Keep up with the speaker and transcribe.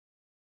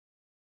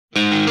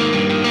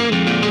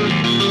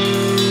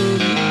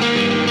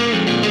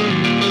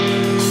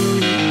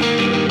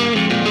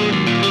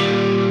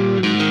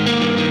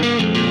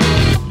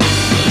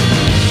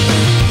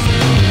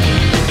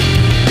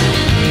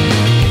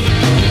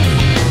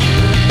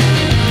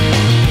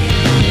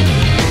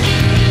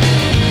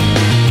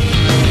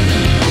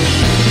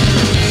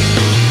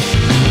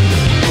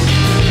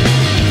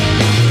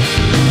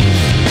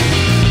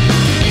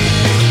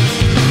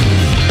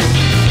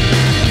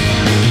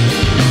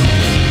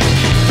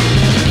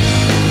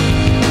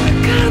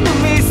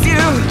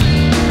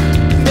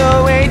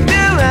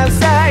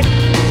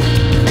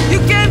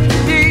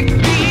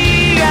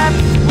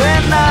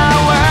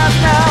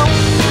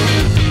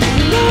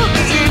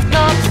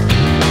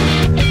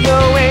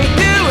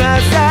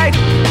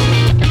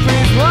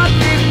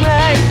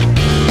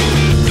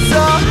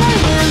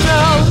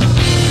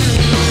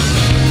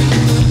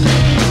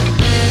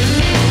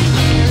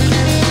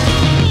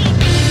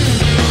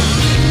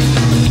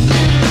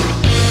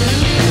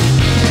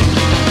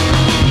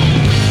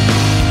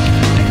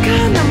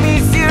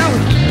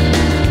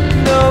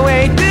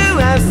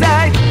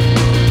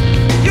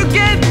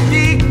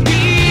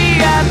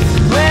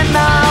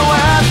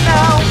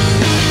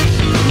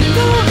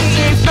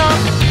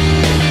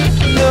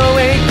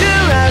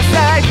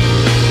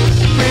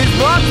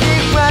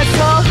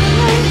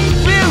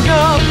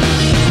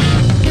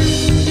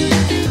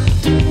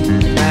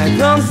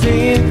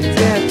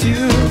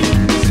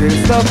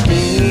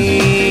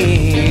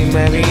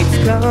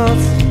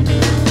else.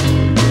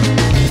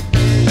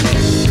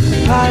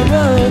 I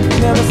would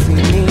never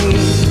see me,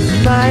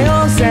 my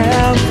own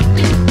self.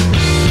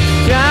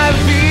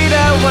 Gravity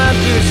that want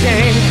to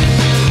change.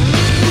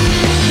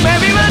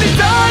 Maybe when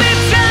it's all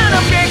it's kind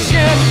of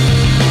fiction.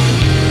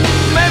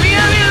 Maybe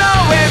I will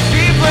always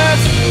be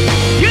first.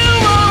 You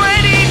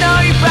already know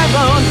if I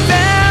won't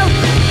tell.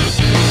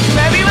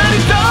 Maybe when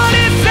it's all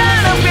it's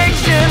kind of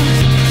fiction.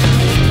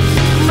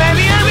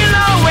 Maybe I will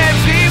always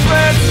be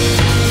first.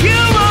 You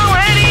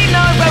already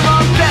know if I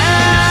won't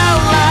tell.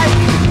 Like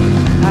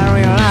I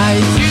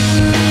realize you.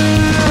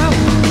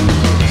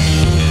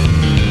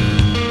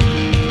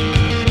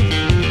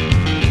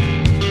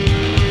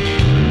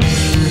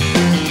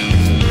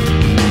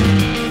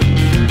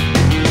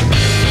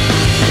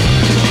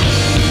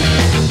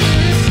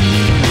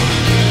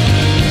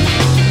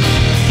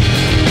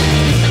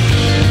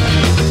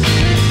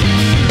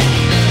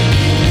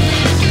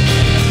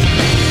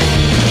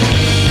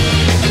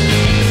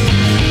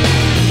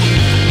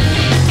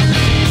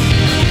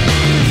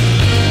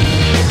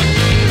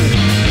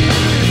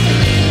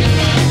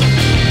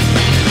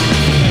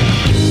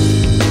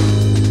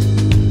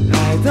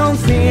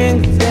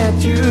 Think that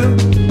you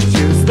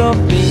should stop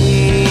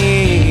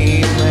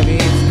me. Maybe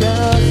it's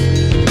 'cause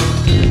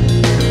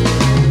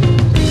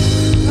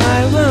I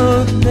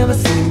will never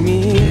see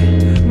me,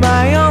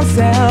 my own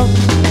self.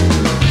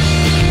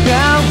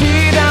 Now we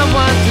don't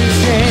want to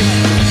change.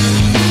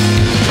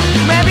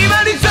 Maybe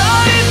but it's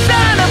all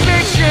inside of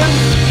fiction.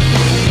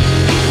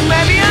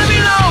 Maybe I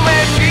will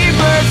always be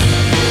first.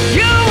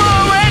 You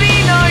already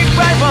know if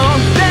I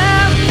won't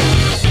tell.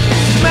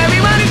 Maybe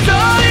but it's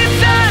all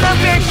inside of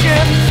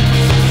fiction.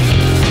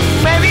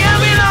 Maybe I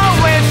will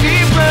always be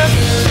first.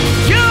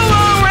 You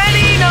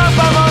already know if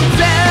I won't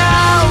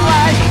tell.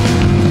 Like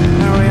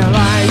I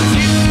realize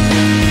you.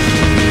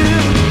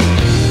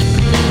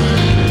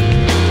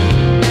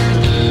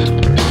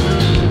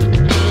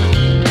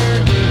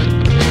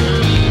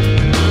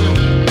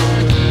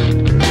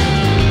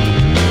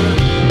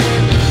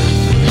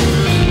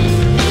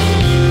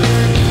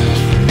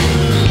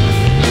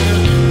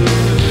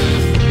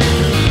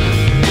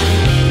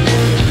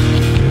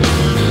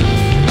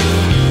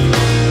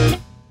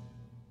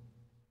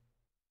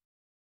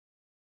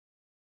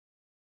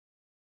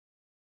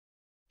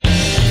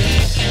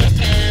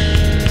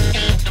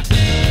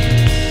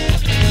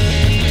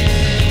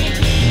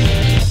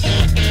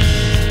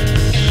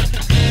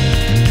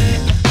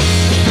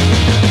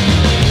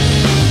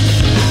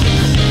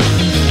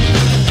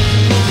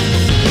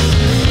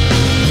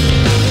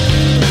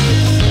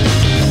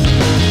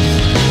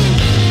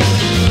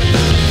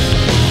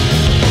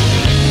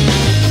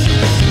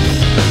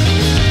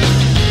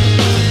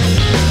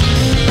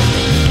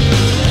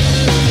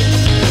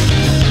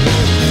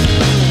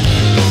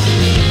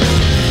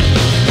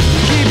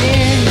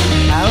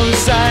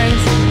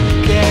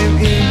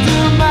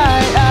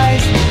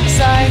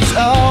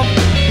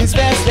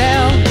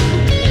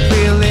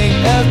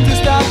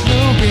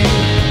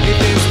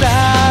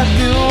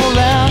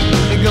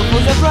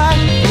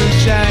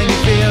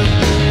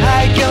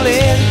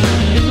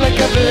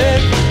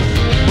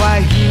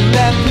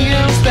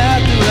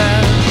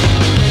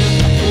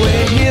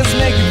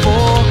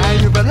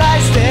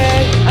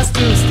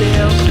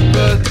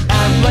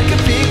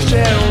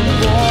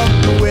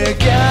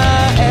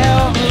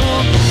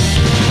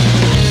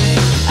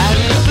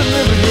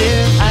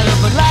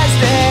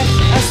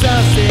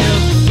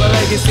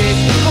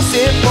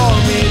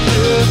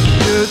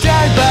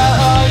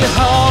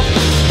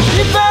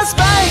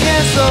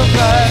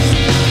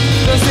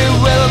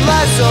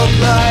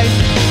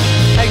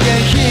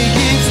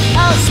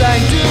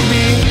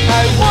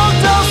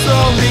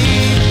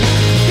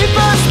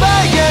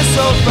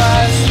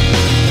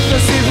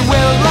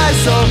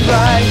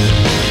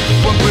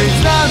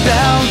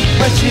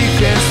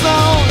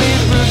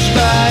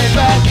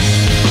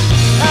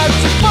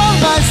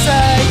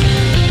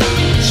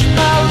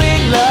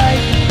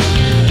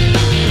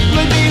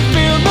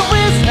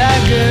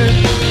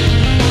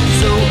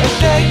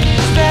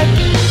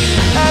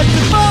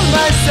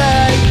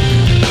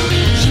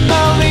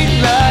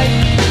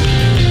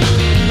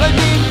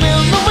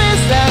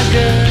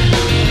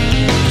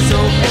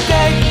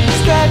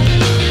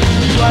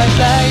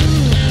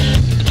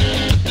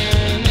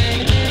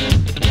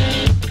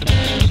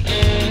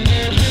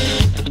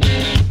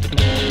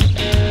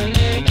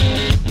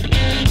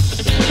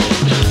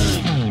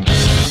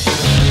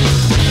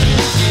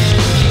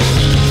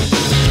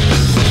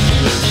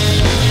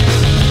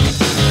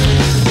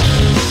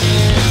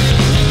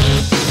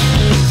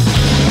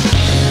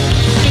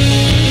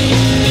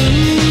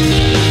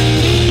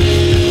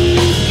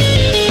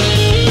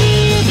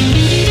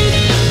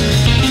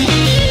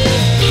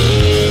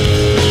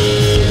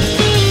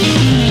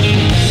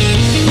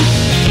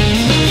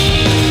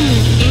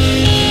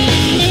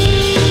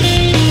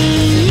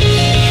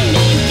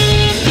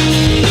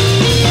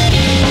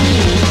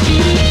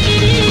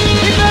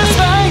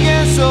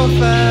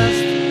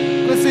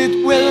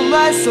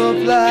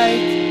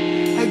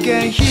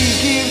 Again he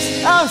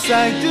gives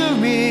outside to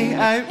me.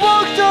 I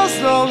walk so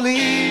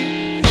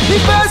slowly. He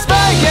passed by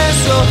again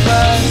so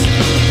fast,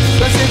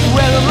 dancing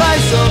where the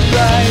lights so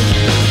bright.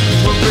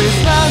 One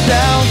breeze now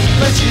down,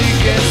 my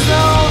cheek and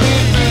slowly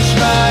push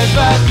my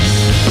back.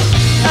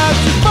 Out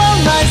from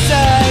my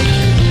side,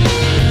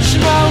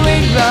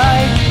 smiling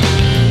like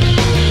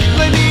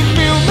let me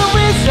feel the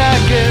wind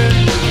again.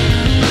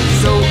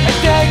 So I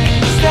take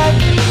a step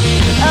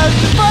out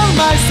from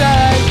my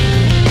side,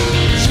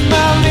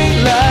 smiling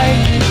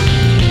like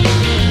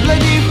let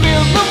me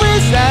feel the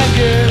wind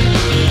again.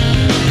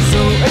 So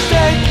I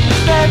take a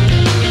step,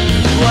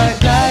 white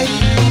light.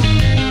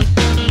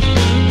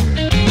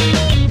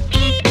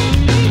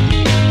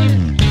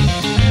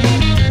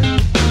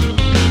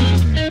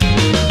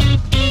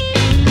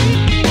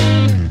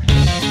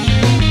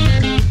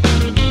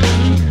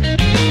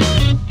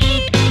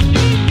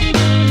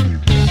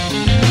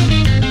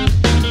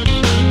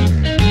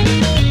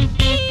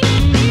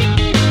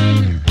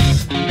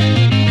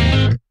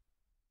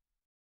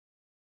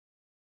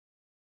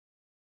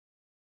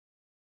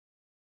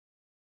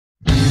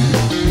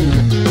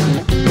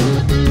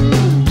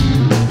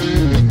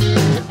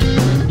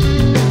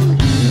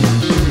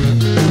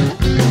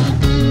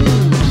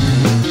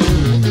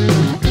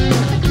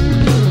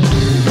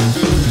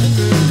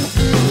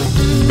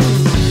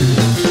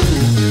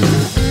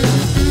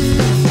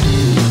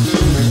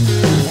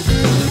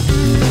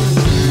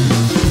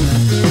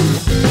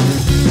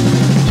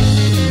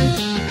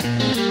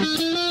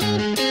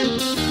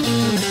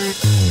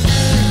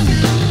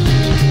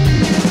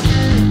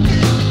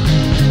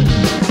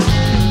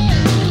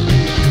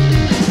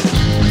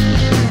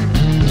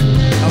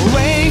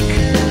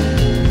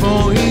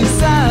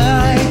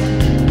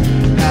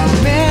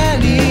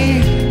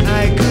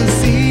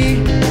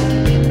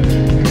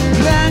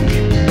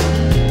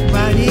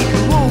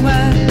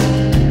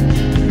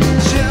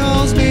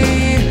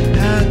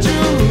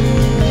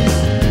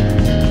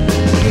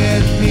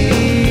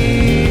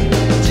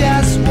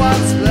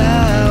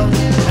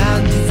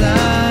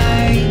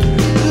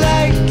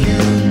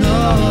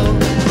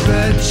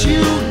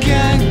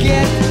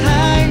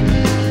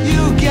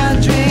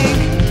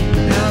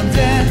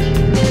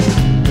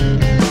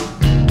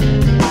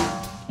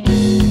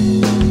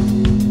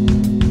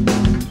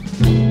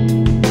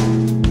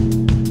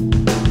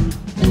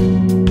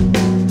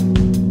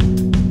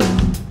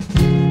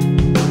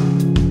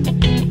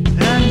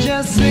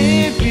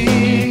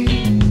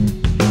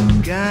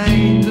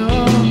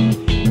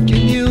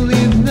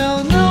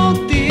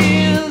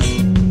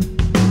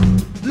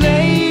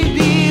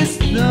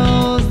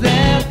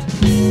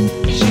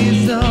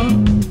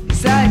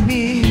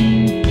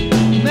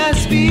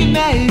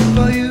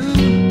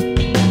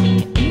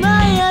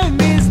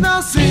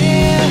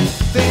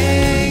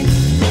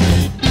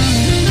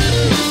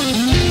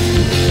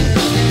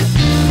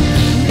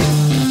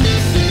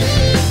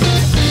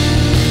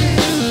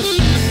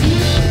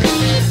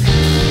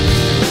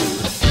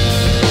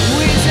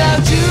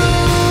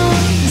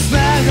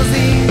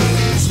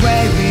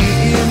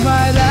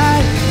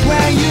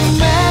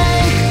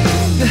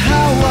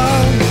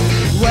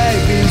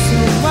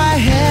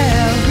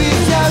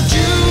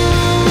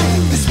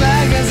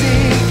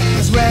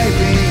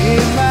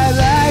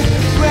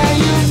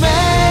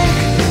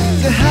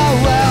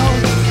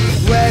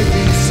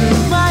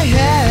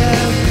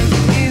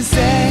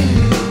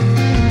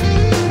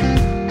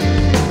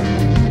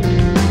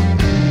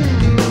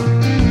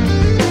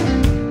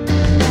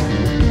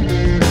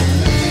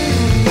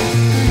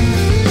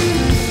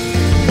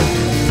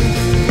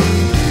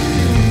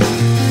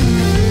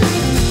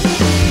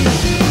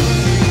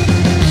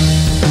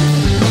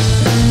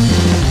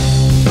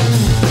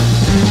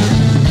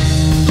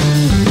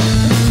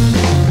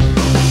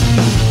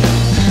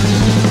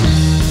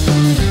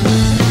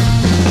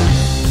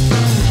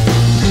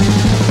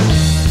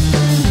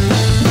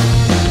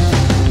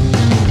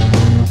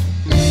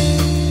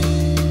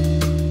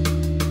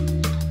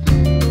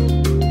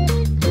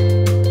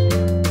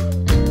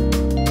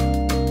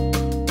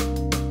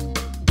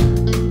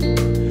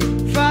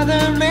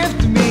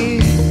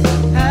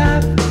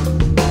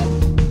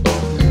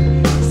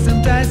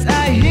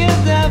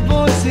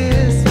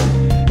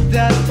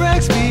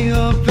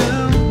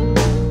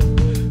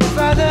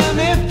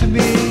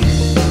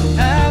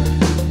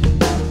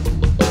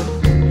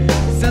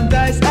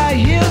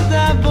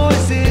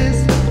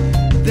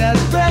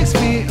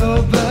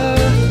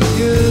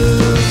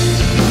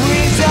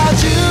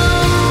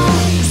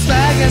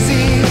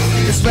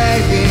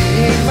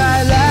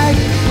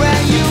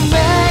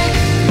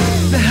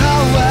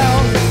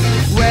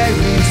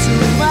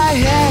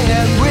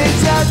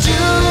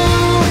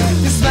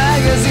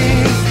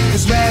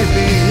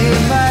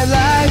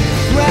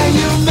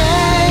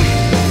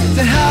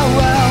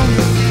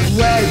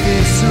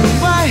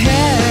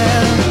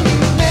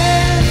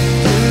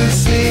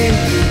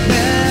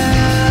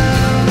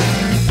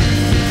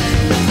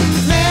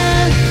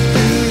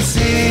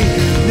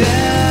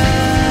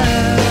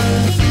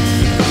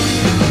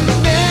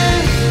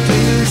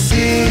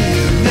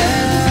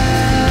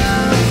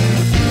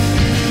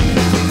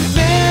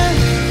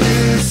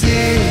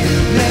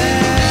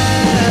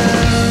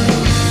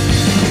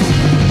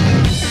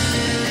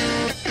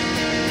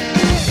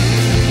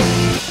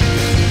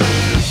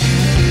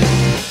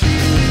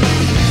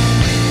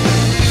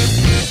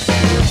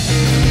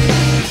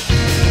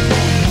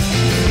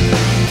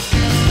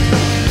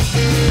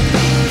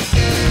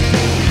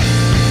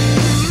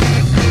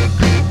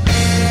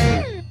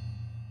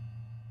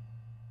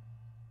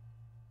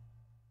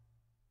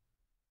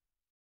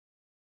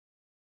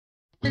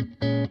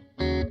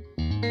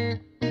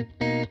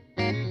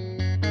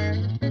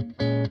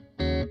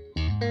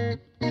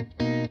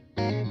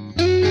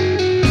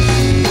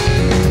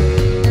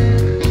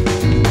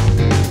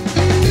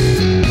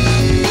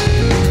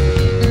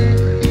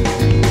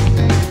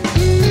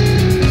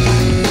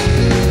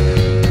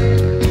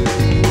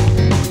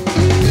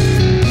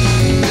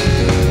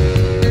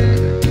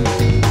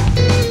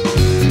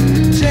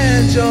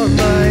 touch of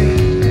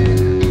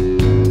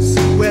mine,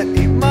 sweat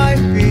in my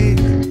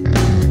feet.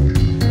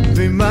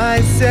 Bring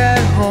myself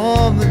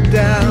home and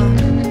down.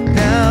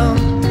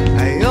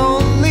 I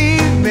only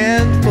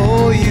meant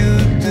for you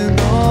to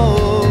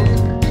know.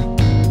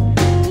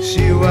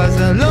 She was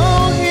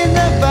alone in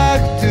the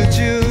back to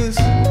choose,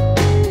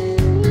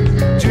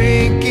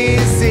 drinking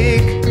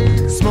sick,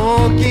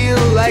 smoking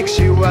like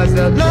she was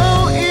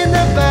alone in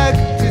the back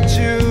to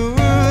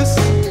choose.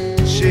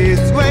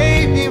 She's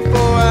waiting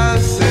for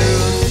us soon.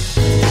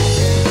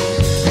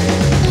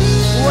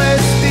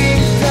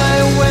 Wasting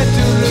time, went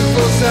to look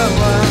for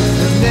someone.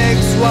 The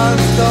next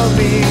one's told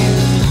me,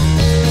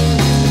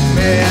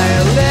 may I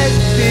let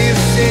this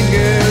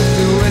singer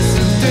to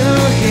listen to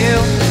him?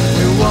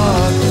 We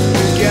walk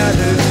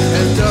together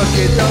and talk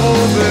it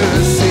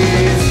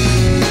overseas.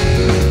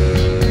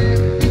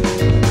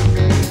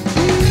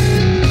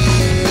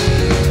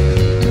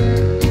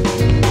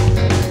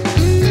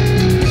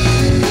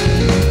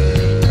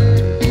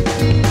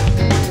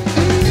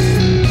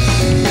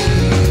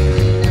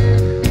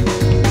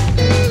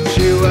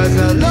 She was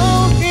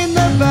alone in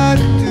the back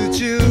to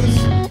choose,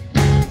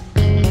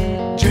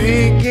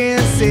 drinking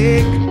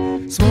sick,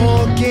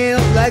 smoking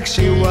like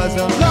she was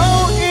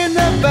alone in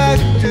the back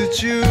to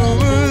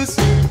choose.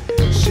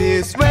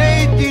 She's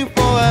waiting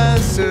for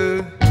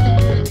answer.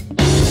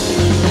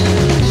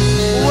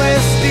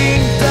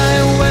 Wasting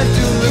time, went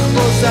to look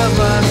for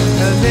someone.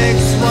 The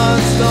next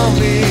one's told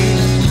me,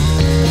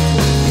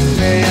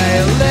 may I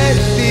let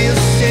this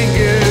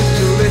singer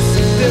to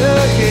listen to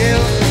him?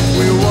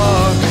 We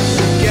walk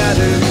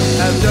together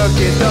and talk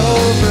it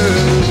over.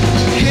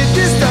 Hit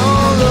this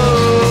down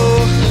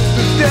low,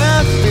 but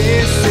that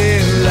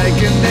feeling like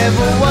it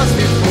never was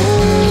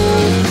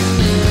before.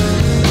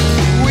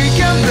 We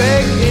can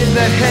break in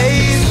the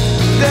haze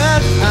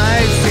that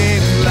I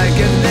seem like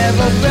I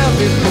never felt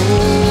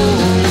before.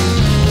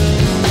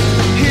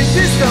 Hit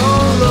this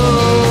down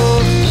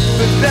low,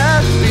 but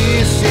that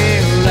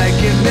feeling like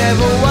it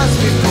never was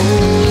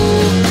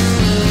before.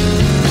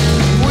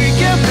 We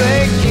can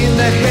break in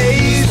the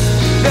haze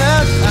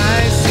that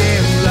I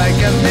seem like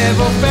I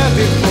never felt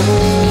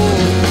before.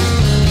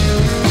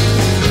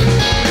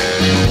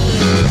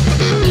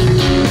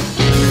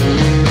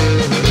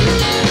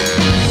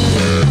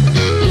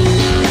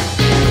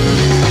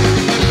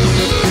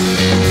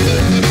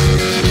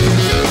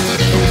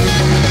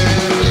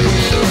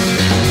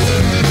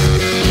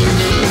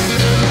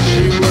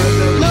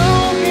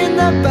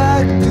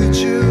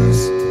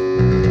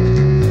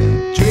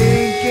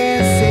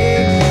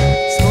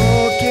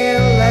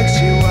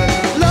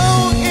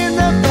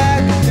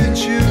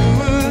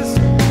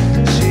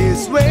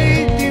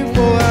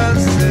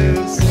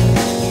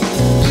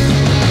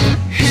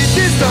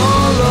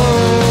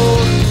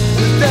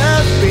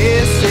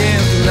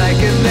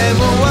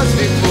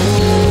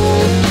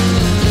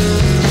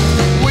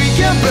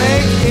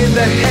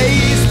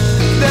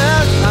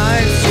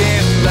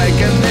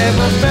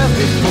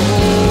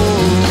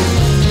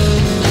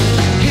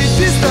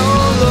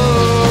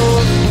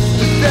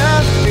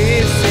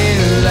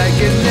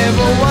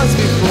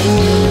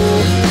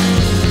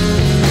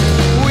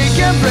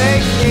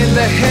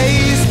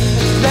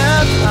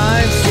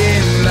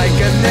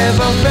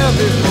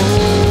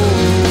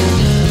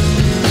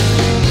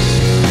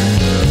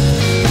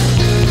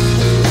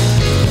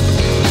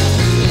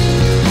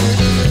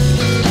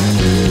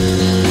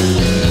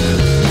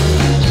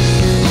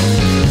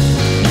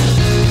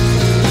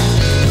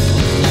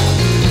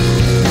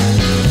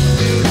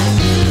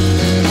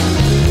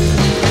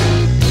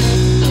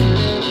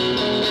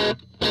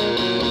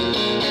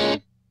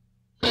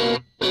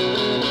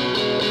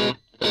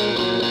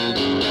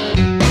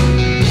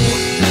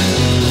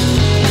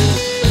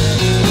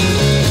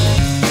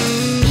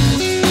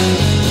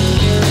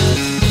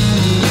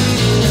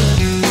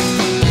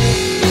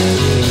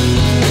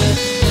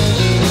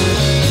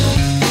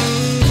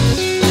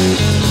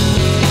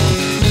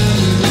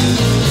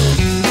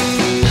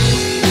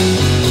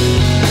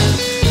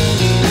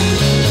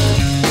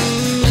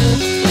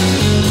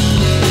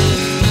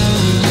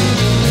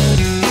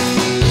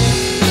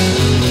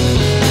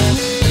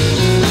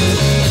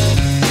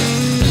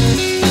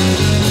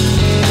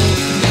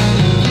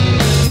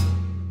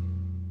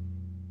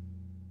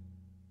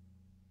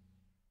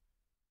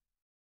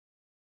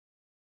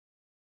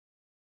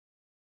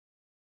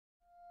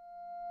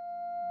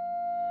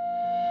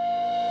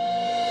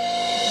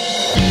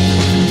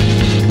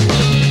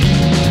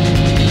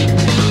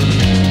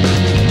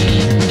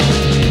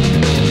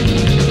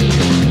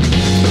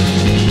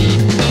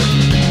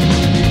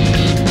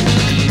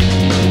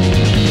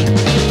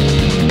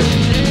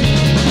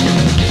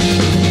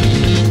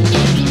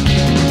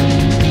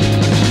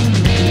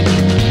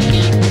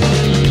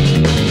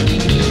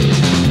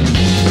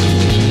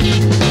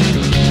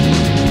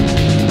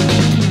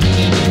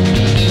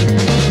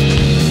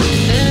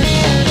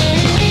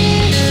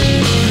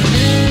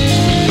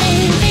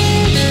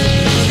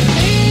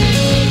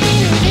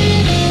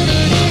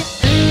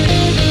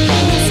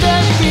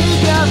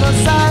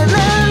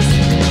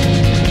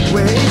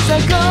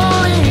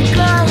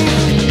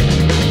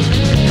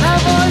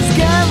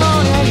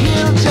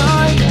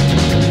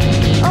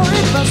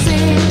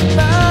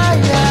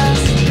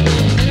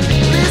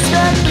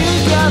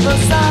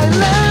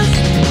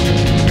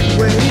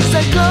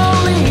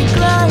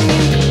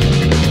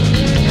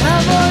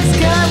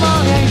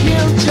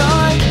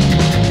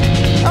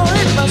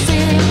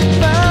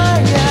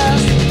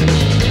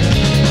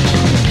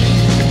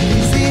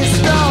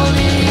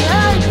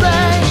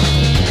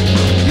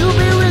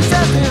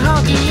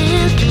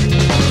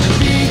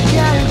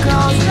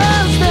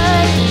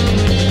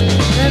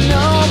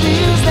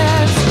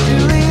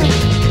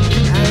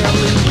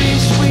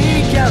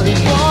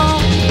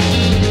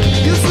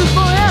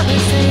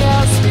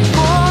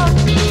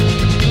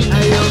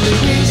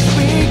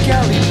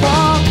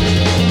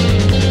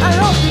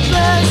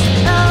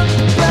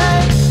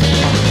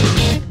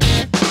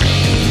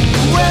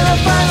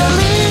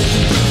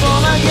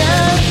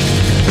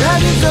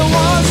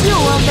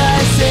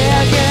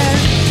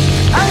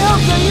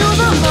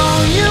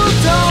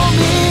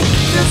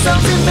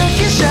 something make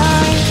you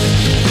shine.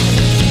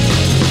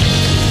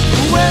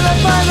 When I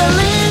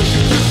finally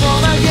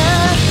perform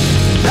again,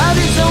 that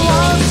is the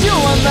ones you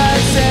want I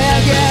say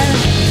again.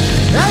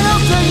 I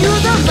hope that you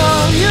don't know,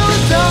 you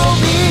told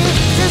me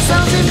there's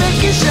something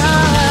make you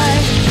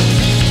shine.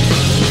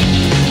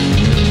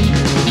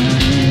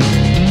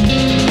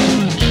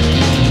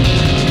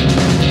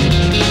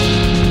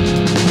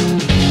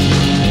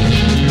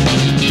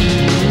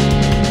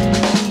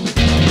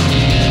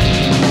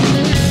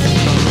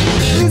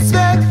 This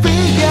back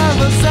finger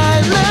of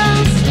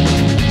silence,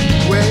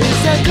 where is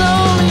that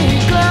lonely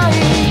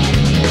crying?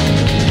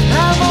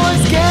 I'm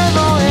always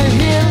careful and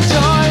hear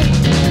joy.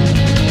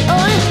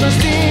 Oh, it must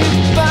be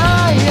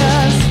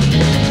bias.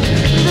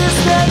 This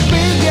back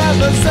finger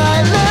of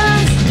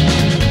silence,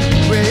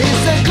 where is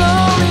that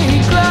lonely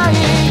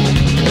crying?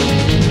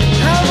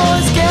 I'm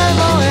always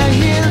careful and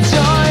hear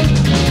joy.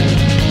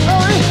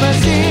 Oh, it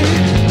must be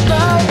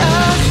bias.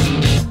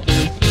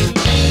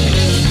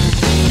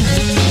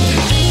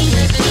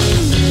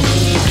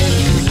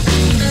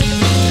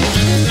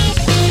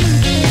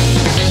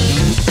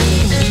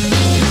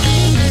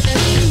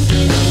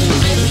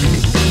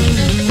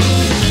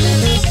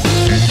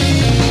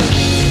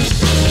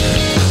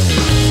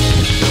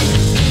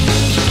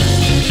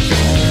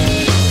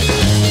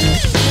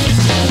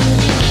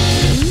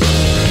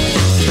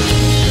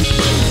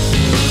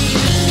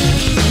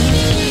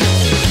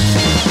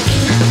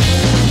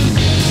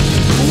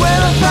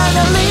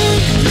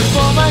 Finally,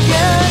 perform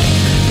again.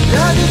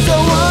 That is the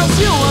words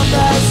you want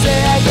I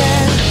say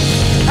again.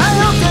 I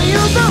hope that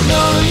you don't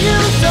know, you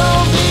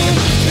told me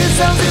it's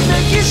something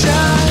make you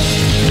shine.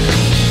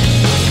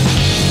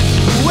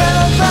 When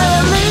I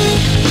finally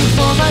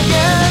perform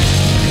again,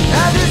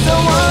 that is the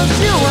words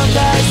you want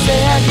I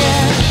say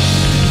again.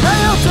 I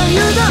hope that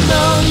you don't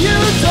know, you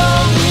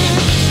told me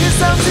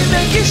it's something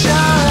make you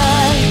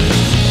shine.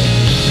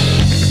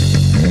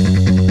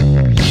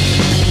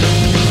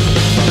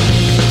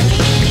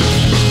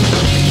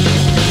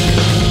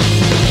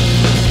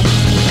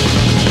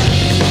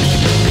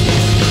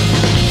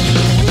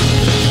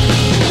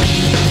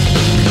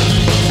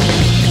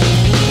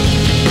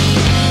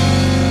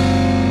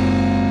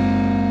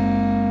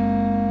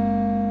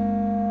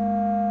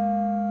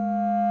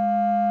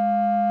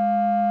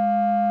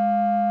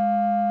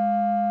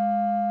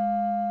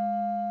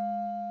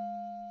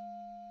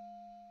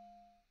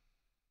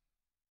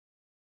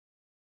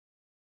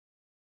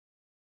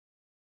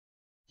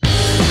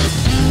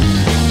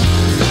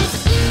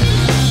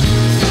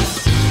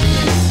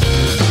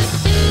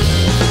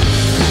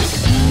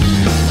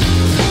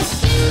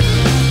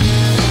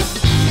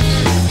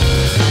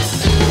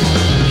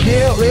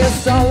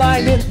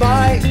 Sunlight lit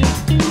by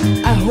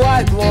a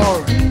white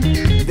wall.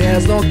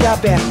 There's no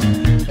cabin.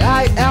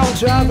 I am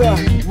driver.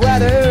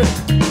 Whether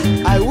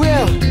I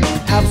will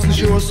have to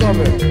show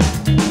summer.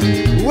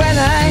 When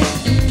I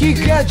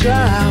kick a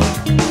drum,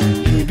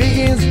 he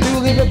begins to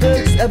leave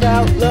books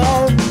about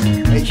love.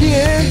 I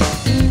hear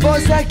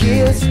voice like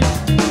his,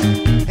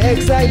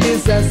 exciting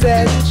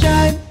sunset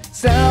shine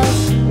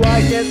sounds.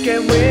 Quietness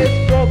can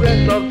with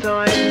progress of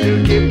time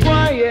to keep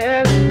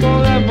quiet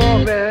for a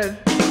moment.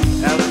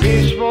 I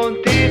wish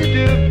wanted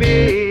to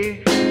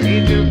be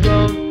into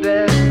from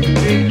the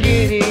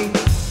beginning.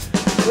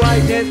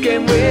 Quietness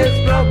came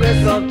with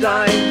progress of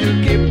time to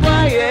keep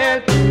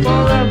quiet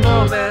for a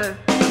moment.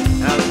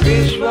 I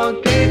wish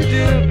wanted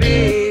to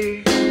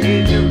be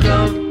into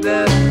from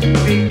the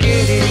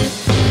beginning.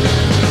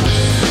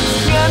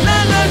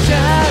 Another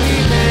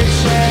journey makes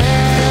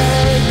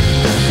shade.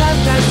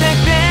 Sometimes they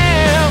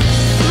feel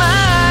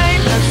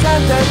mine, and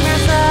sometimes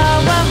it's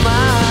our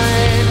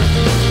mind.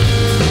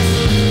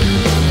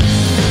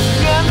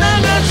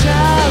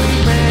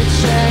 Charlie makes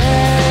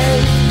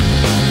shade.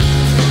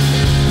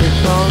 We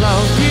follow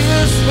you,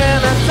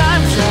 spend our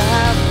time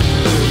trapped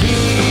to be.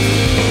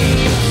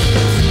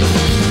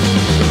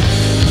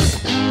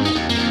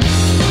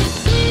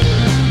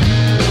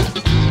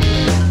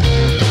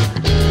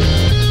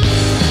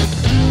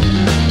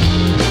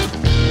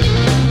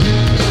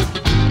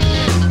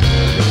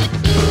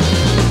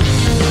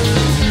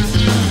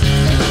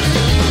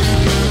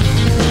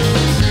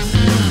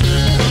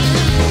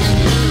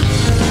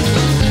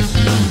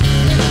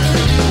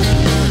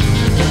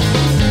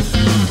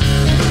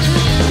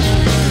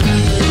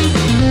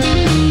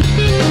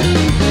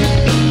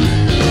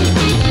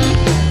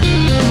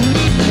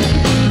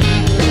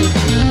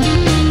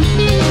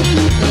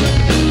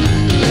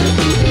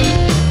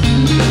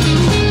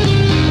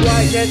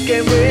 Quietness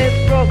came with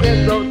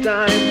progress of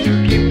time to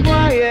keep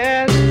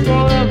quiet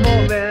for a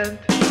moment.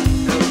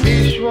 I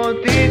wish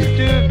wanted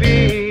to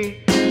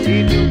be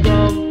into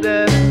from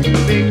the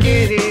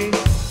beginning.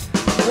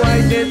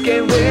 Quietness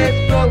came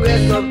with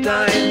progress of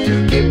time to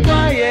keep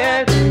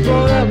quiet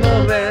for a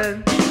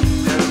moment.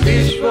 I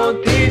wish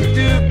wanted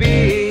to be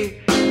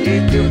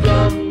into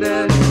from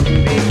the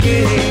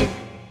beginning.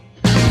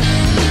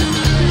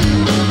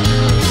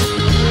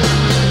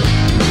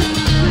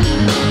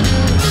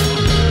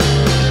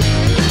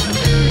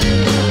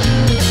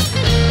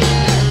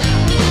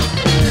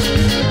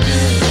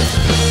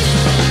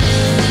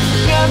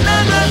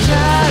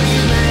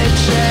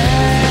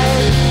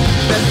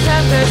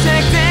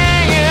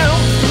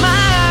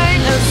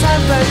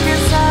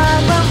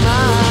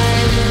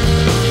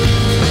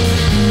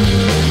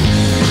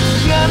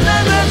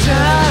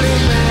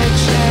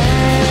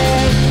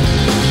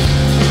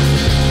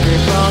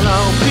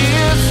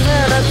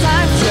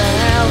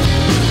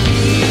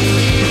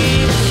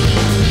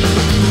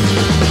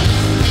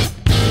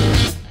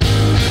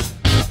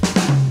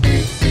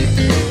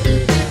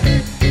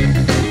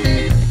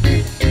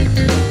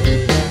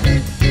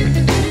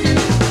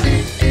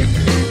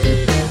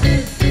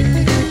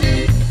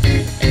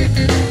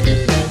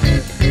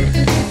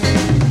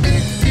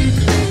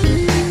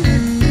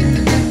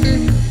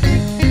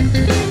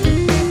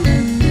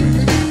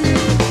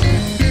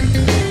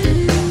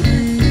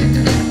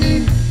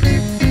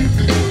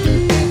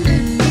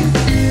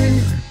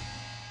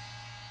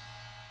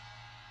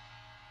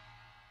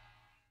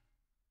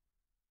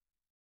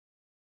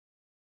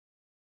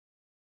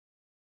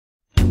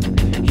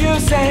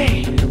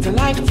 say the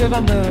life of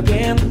a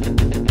moving.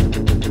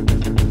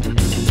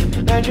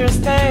 I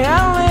just stay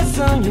and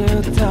listen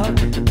you talk.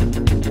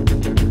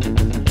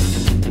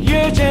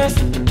 You just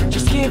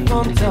keep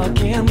on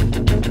talking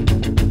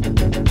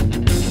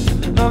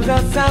of the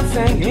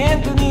sunset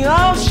into the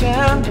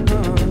ocean.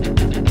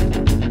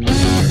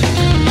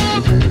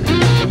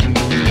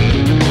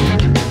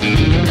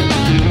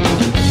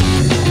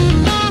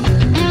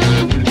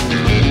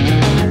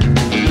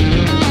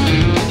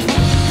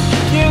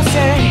 You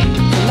say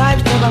the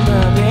life of a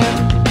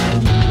moving.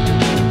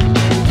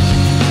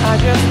 I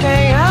just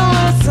stay and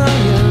listen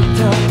you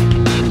talk.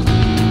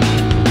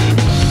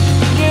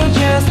 You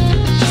just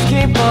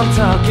keep on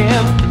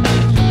talking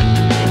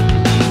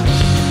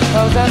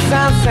of the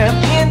sunset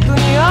into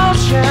the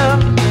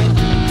ocean.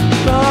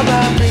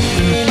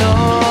 Probably no.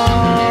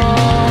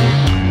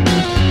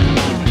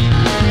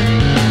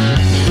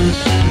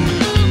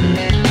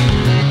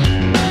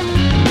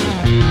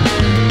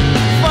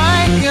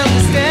 I can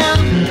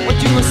understand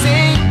what you were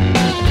saying.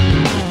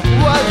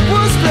 What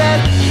was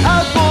spread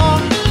out more?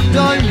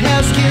 Don't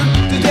have skill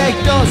to take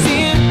those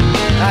in.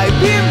 I've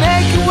been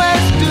making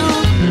ways to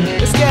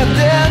escape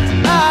that.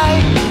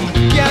 I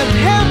can't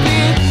help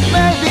it.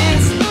 Maybe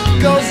it's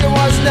cause I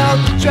was not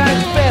trying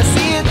to face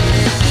it.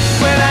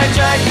 When I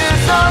try to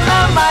solve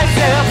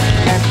myself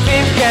and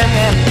think I'm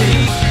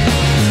empty,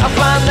 I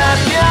find that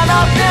you're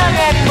not there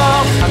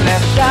anymore. I'm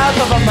left out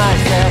of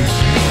myself.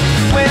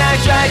 When I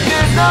try to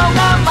solve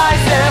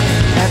myself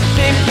and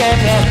think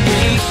I'm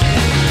empty,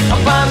 I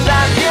find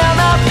that you're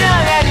not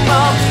there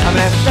anymore. I'm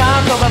left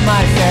out of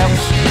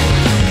myself.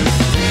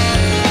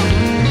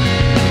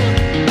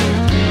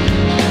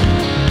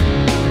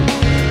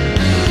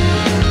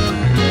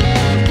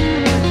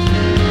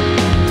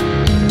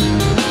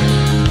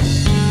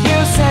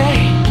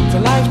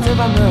 Life of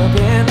a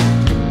moving.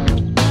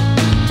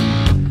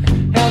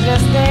 I'll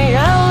just stay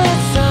and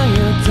listen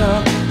you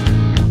talk.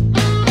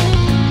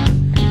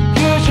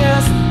 You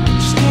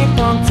just keep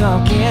on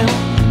talking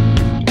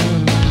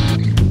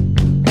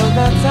of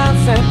that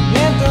sunset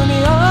into the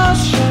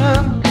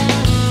ocean.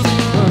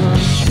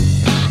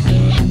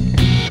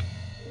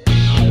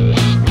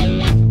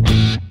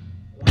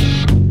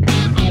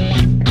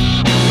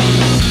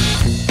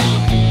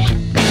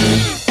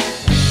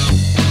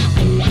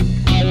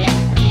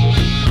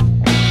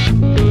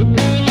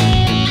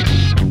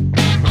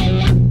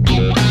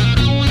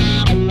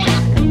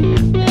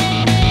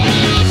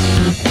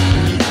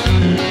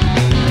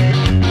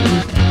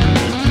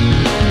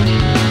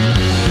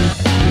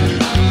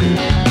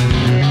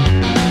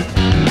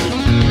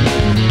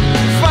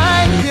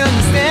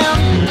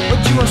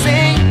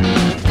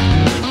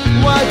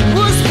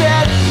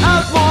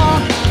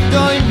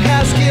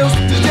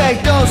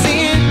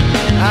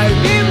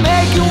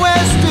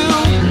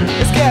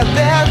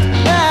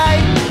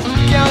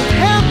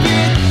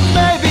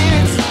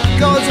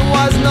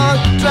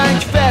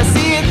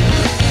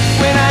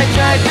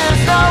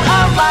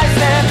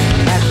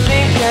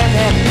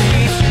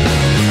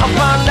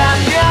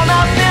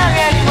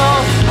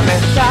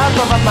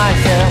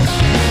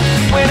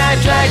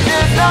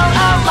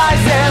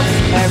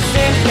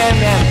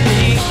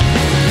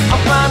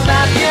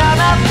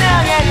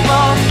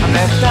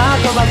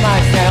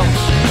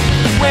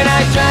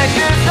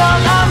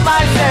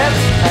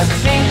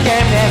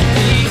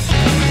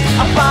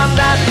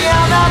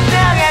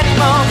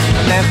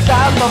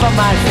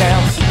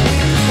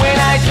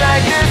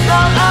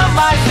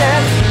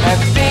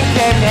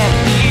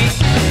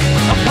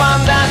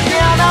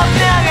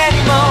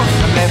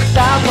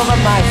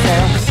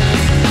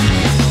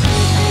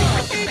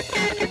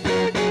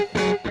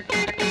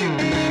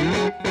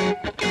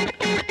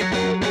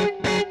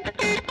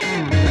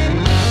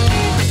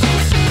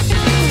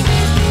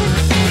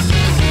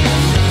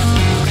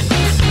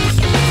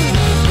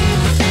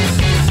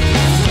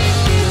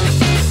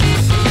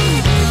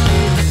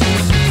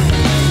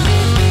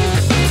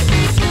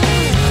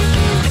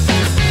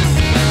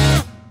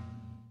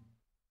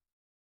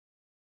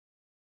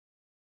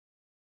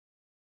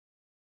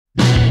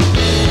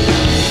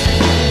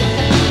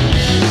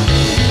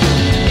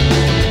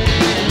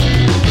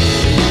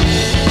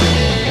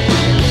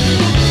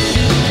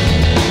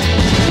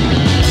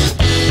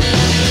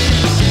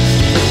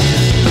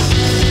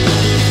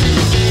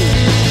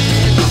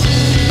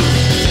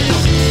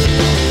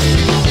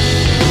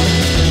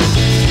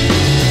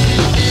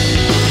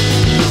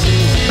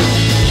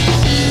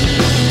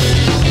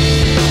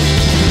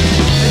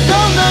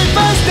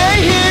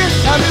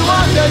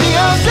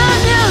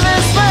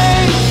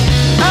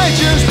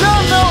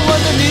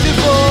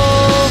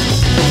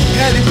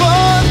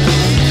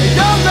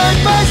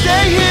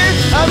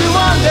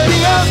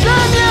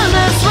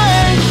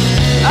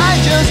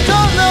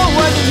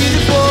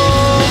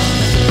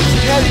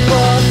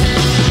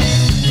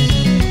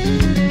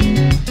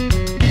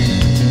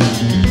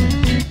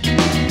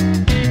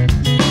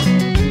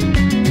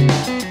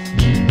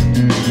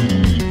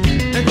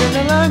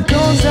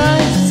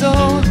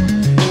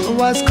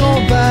 was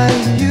called by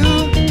you.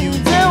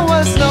 There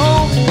was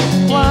no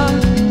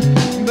one,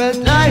 but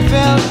I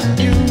felt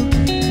you.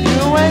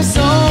 You were so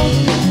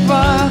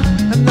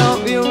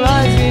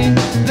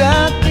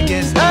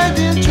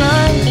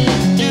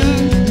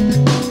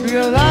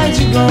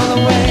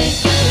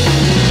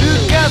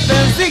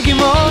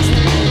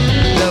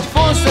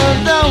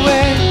the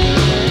way.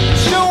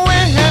 Show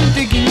where I'm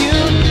taking you.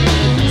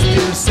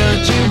 Still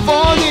searching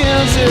for the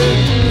answer.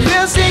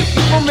 Still seek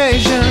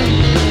information.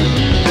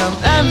 Now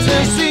I'm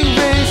searching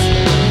ways.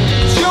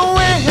 Show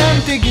where I'm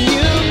taking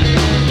you.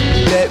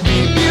 Let me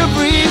be a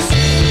breeze.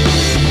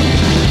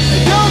 I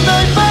don't know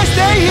if I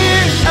stay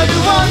here. I'll be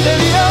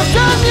wandering out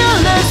on your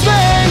last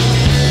way.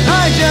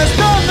 I just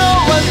don't know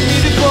what's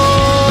needed for.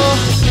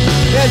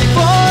 Ready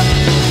for.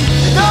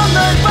 I don't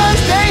know if I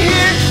stay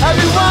here. I'll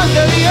be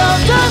wandering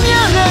out on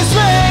your last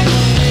way.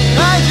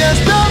 I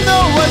just don't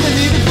know what I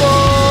need it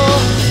for.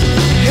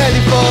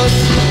 Ready for.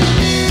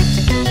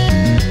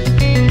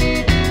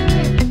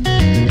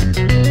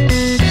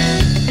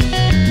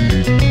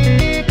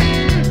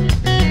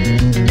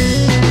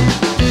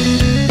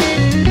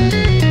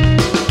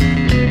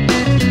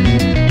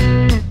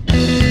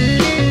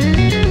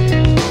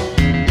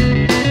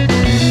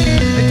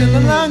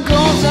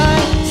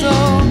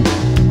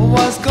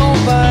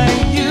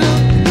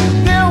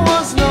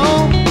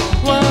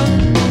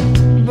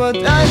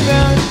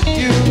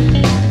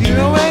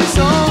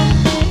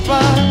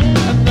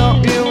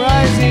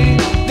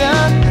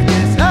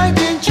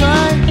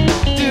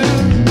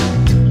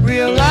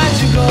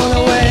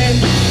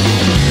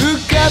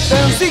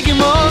 Seeking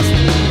most,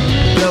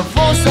 the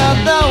force out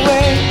the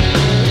way.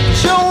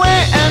 Show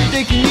where I'm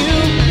taking you.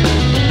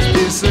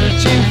 Still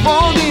searching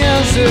for the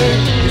answer.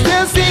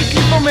 Still seek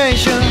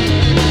information.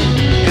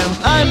 And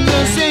I'm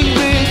losing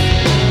grip.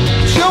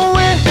 Show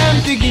where I'm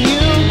taking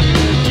you.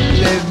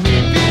 Let me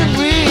be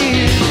free.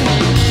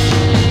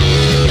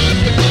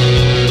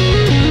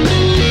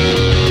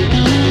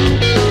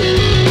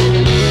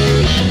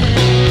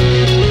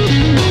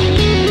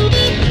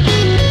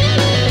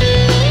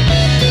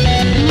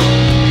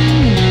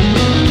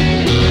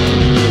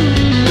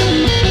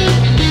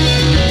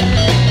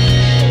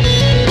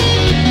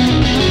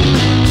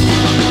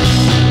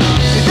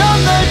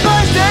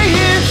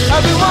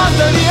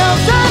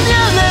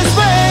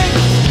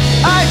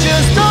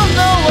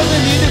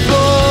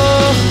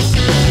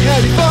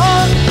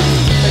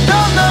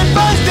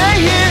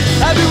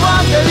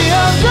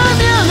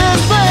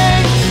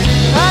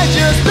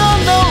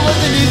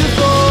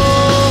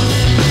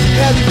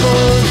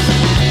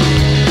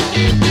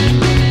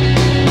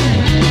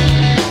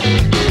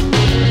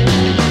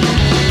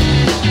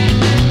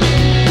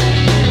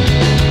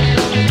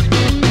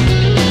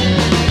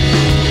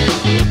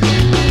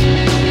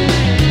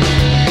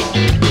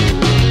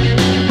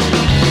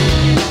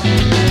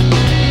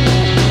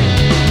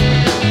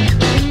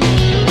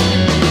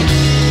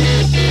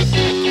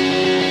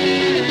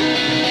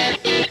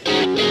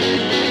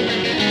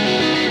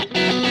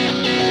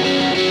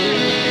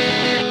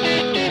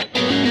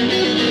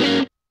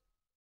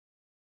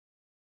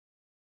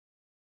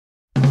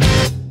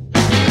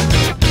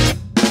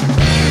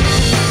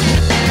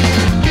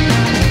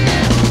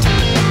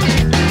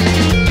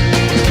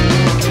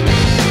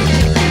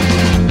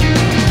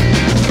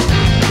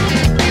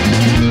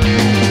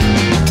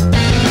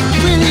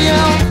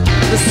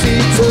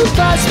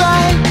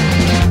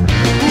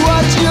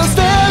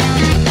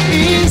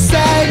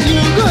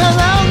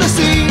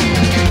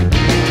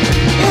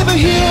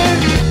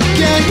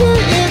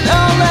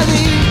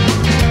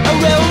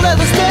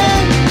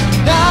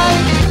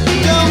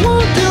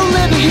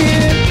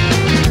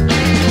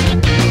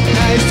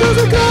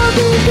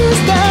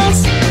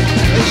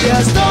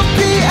 Just don't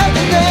be at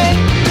the day.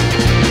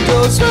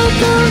 Those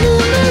welcome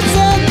limits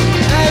that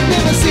I've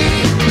never seen.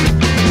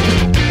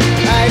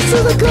 I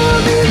saw the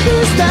cold in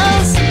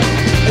distance.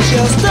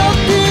 Just don't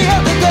be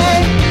at the day.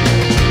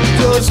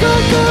 Those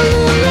welcome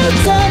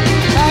limits that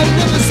I've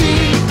never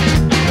seen.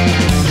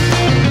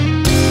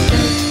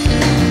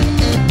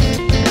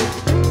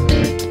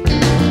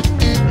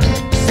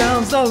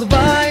 Sounds all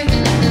by.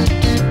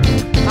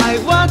 I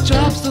want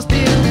drops to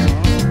steal.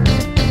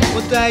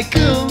 What I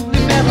could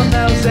remember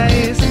now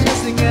says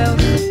nothing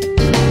else.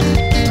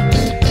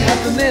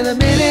 Happened in a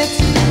minute,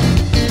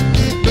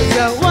 but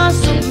that was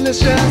so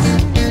delicious.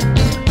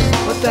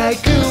 What I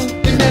could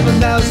remember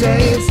now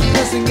says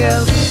nothing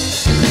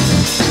else.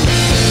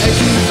 I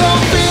keep on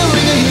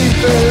feeling the heat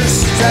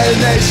first.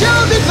 Silent show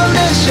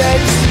different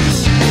shapes.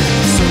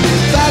 So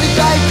if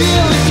I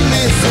feel it to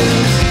listen,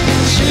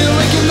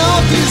 surely can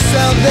notice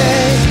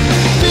someday.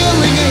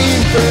 Feeling the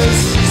heat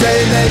first.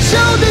 Silent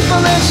show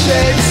different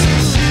shapes.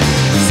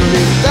 So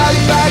if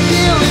I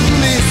feel it to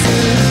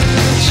listen,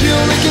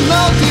 surely can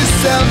notice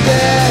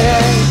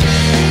someday.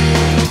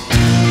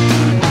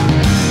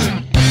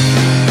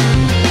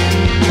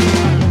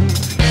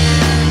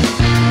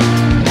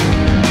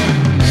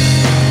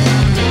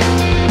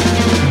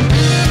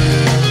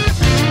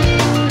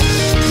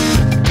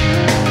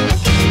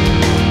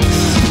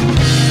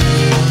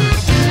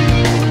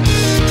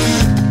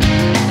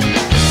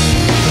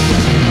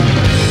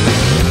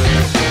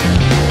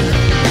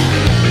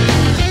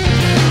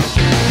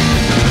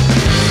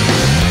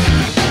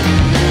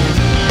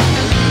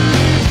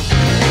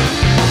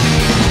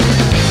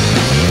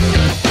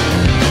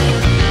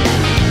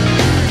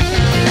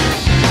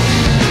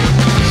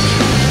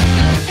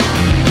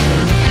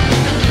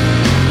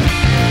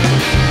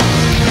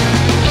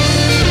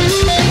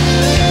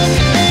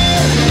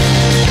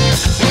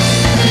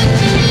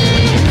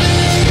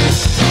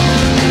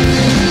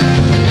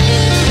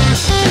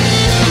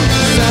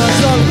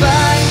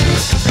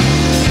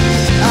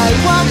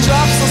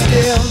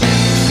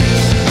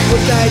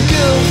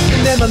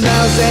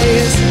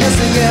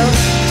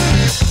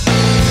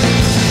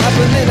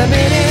 happen in a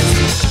minute,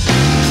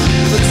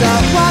 but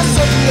time was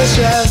so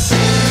precious.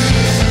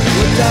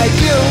 What I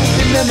do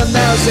remember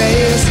now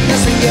is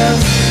nothing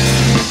else.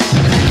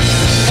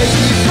 I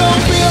keep on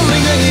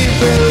feeling the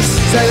impulse.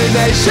 Silent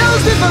night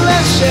shows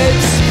different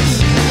shapes.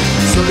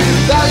 So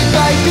little body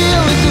by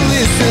feeling to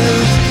listen.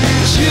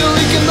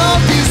 Surely can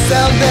notice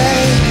someday.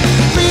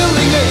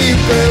 Feeling the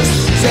impulse.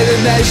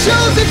 Silent night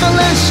shows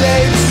different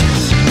shapes.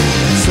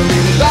 So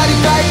little body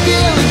by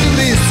feeling to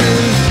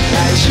listen.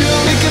 I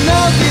surely can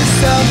notice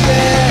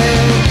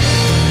someday.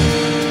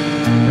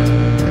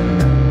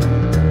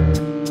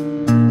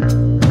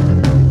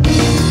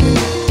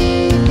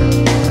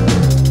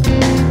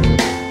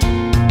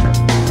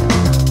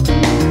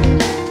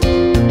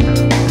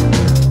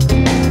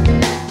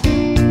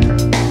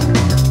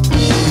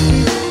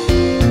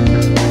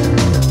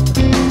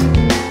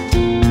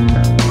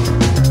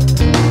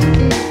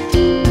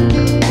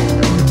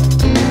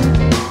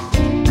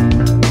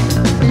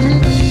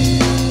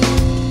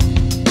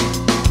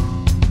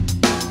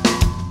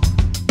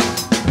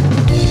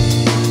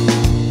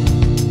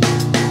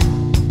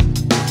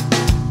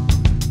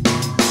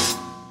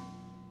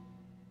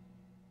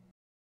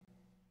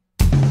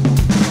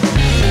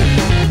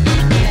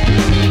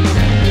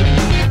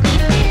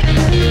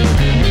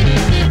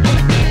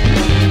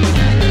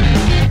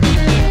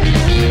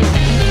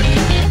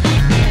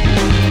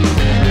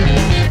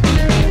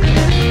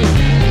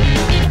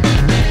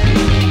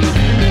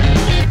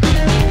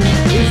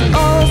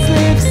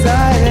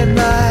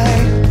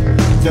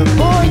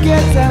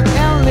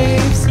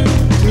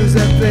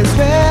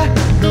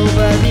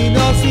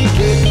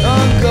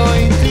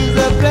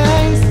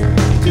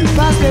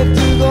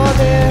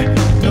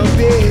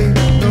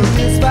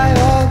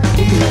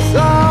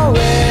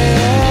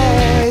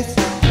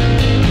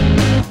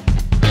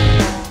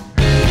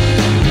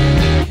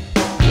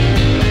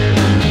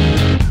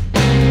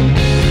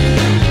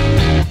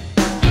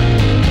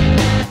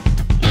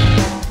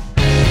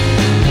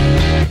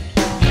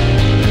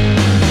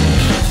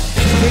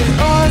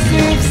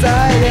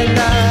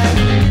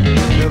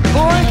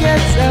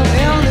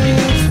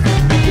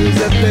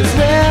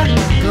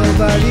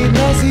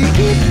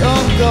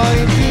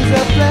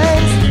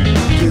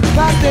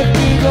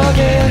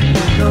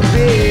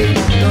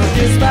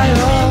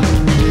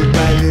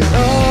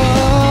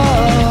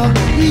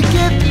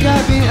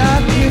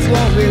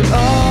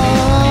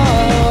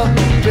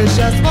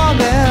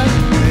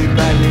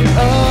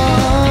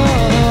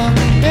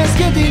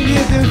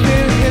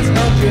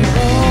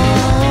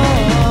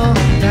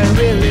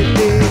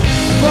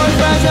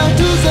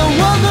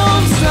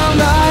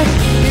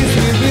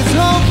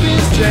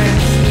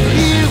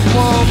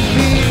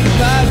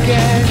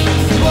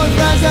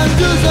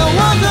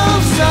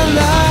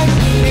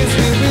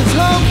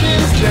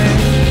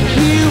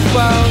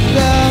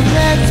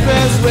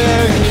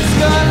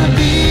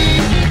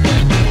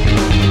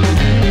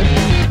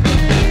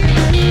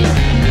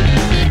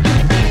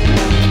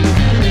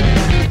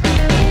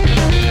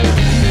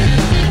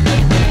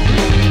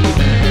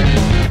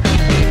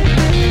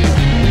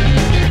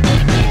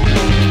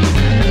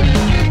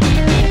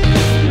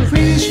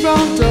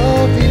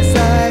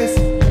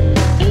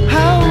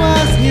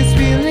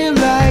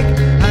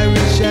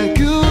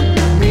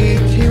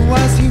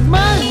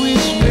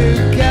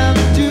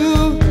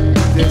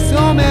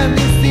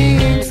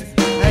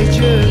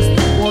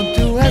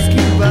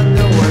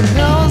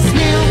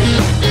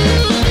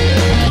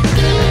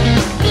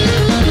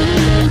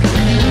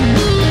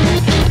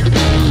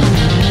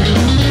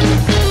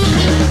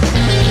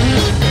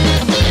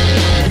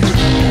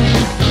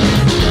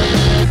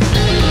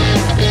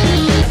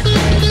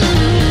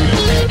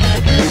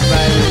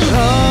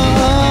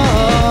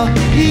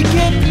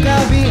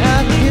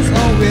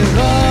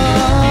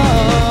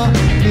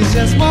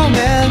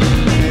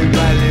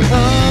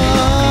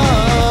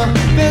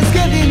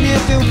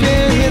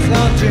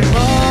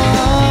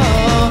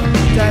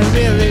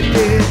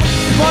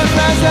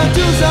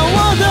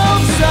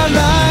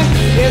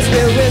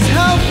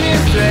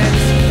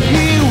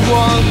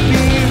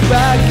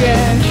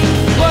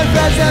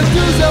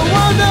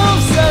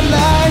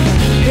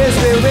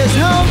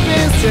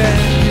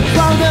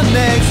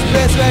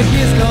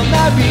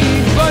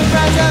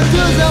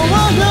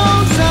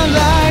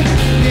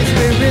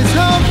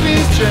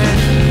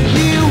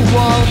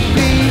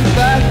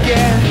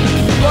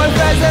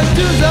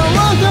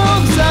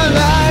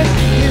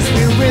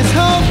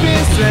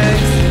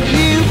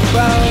 You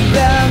found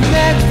the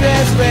next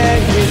place where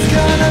he's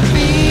gonna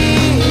be.